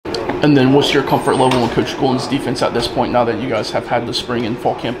And then what's your comfort level in Coach Gould's defense at this point now that you guys have had the spring and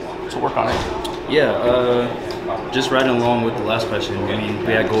fall camp to work on it? Yeah, just right along with the last question. I mean,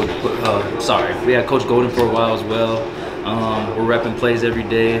 we had we had Coach Golden for a while as well. We're repping plays every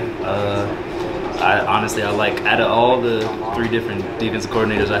day. Honestly, I like, out of all the 3 different defensive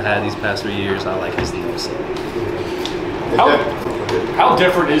coordinators I had these past 3 years, I like his the most. How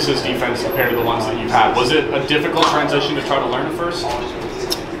different is this defense compared to the ones that you've had? Was it a difficult transition to try to learn at first?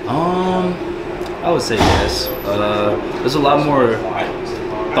 I would say yes. There's a lot more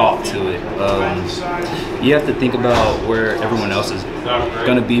thought to it. You have to think about where everyone else is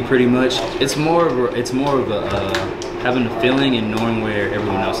gonna be. Pretty much, it's more of a having a feeling and knowing where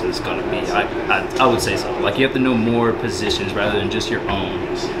everyone else is gonna be. I would say so. Like, you have to know more positions rather than just your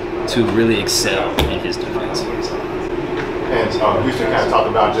own to really excel in his defense. And we should kind of talk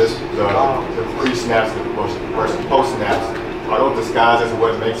about just the pre-snaps versus post-snaps. Are those disguises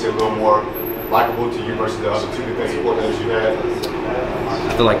what makes it a little more likable to you versus the other 2 defensive coordinators you had?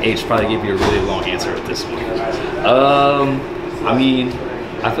 I feel like H probably gave you a really long answer at this point. I mean,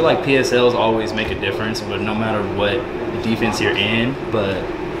 I feel like PSLs always make a difference, but no matter what defense you're in. But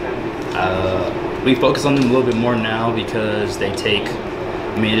we focus on them a little bit more now because they take,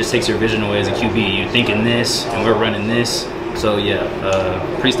 I mean, it just takes your vision away as a QB. You're thinking this, and we're running this. So yeah,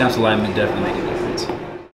 pre-snaps alignment definitely make a difference.